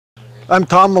I'm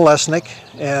Tom Milesnick,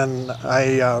 and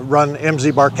I run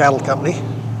MZ Bar Cattle Company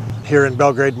here in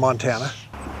Belgrade, Montana.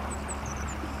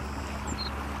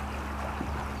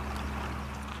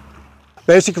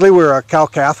 Basically, we're a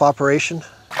cow-calf operation.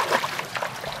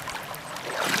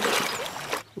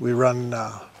 We run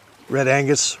Red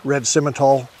Angus, Red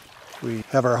Simmental. We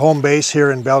have our home base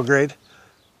here in Belgrade,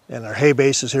 and our hay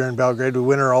base is here in Belgrade. We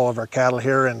winter all of our cattle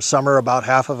here, and summer about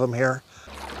half of them here.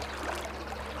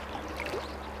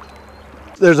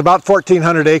 There's about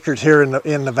 1,400 acres here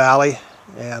in the valley,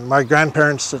 and my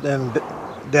grandparents and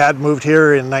dad moved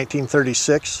here in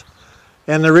 1936.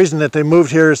 And the reason that they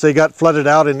moved here is they got flooded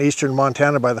out in eastern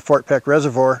Montana by the Fort Peck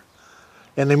Reservoir,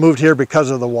 and they moved here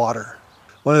because of the water.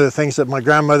 One of the things that my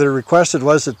grandmother requested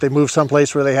was that they move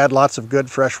someplace where they had lots of good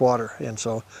fresh water, and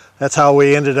so that's how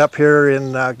we ended up here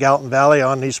in Gallatin Valley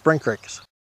on these spring creeks.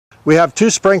 We have two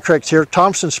spring creeks here: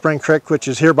 Thompson Spring Creek, which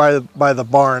is here by the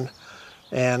barn,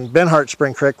 and Benhart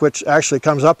Spring Creek, which actually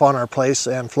comes up on our place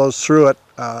and flows through it.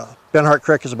 Benhart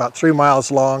Creek is about 3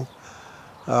 miles long,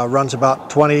 runs about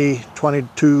 22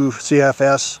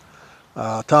 CFS.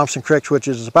 Thompson Creek, which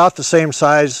is about the same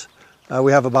size,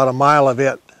 we have about a mile of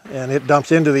it, and it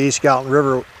dumps into the East Gallatin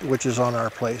River, which is on our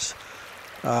place.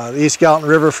 The East Gallatin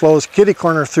River flows kitty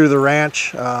corner through the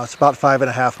ranch. It's about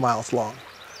 5.5 miles long.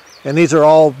 And these are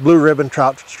all blue ribbon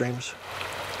trout streams.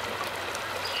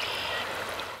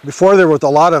 Before, there was a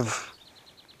lot of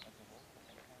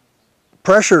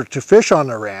pressure to fish on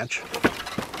the ranch.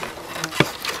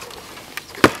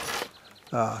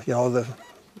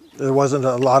 There wasn't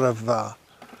a lot of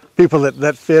people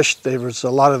that fished. There was a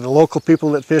lot of the local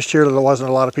people that fished here. There wasn't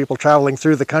a lot of people traveling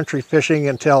through the country fishing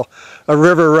until A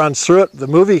River Runs Through It. The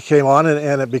movie came on,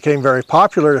 and it became very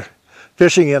popular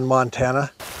fishing in Montana.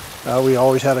 We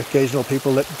always had occasional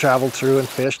people that traveled through and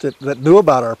fished that knew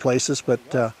about our places, but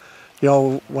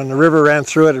when the river ran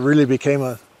through it, it really became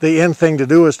the end thing to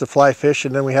do was to fly fish,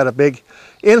 and then we had a big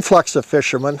influx of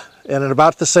fishermen. And at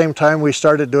about the same time, we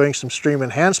started doing some stream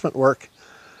enhancement work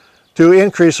to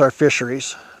increase our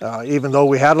fisheries. Even though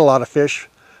we had a lot of fish,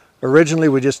 originally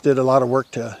we just did a lot of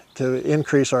work to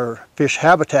increase our fish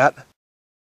habitat.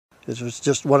 This was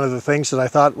just one of the things that I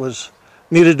thought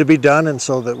needed to be done, and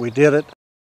so that we did it.